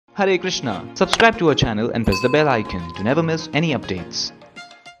Hare Krishna. Subscribe to our channel and press the bell icon to never miss any updates.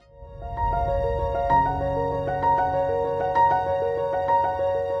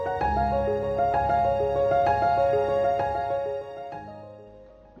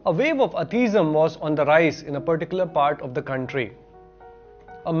 A wave of atheism was on the rise in a particular part of the country.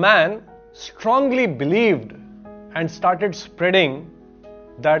 A man strongly believed and started spreading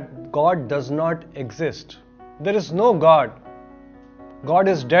that God does not exist. There is no God. God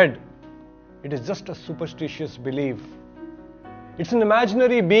is dead. It is just a superstitious belief. It's an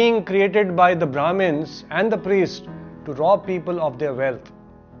imaginary being created by the Brahmins and the priests to rob people of their wealth.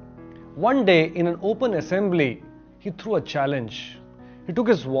 One day in an open assembly, he threw a challenge. He took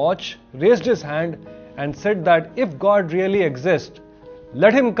his watch, raised his hand and said that if God really exists,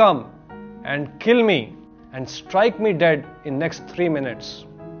 let him come and kill me and strike me dead in next 3 minutes.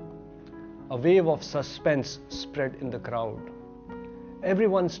 A wave of suspense spread in the crowd.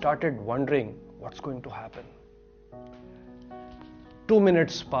 Everyone started wondering what's going to happen. 2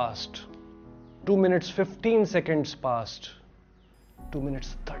 minutes passed. 2 minutes 15 seconds passed. 2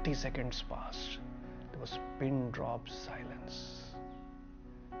 minutes 30 seconds passed. There was pin drop silence.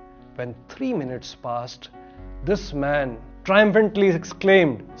 When 3 minutes passed, this man triumphantly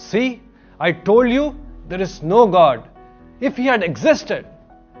exclaimed, "See, I told you there is no God. If he had existed,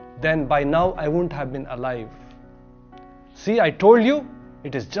 then by now I wouldn't have been alive. See, I told you,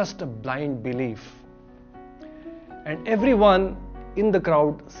 it is just a blind belief." And everyone in the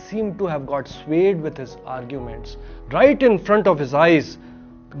crowd seemed to have got swayed with his arguments. Right in front of his eyes,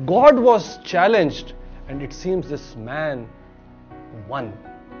 God was challenged, and it seems this man won.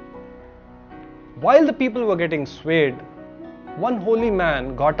 While the people were getting swayed, one holy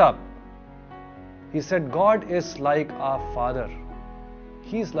man got up. He said, "God is like our father.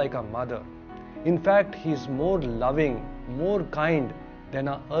 He is like our mother. In fact, he is more loving, more kind than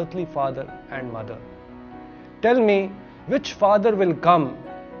our earthly father and mother. Tell me, which father will come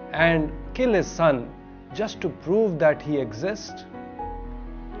and kill his son just to prove that he exists?"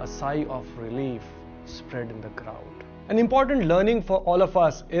 A sigh of relief spread in the crowd. An important learning for all of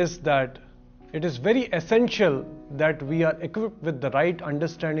us is that it is very essential that we are equipped with the right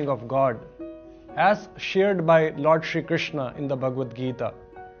understanding of God, as shared by Lord Shri Krishna in the Bhagavad Gita.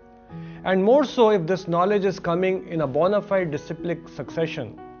 And more so if this knowledge is coming in a bona fide disciplic succession,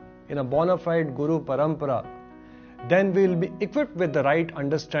 in a bona fide Guru Parampara, then we will be equipped with the right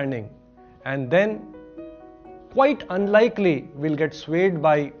understanding, and then quite unlikely we'll get swayed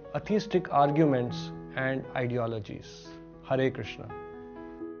by atheistic arguments and ideologies. Hare Krishna.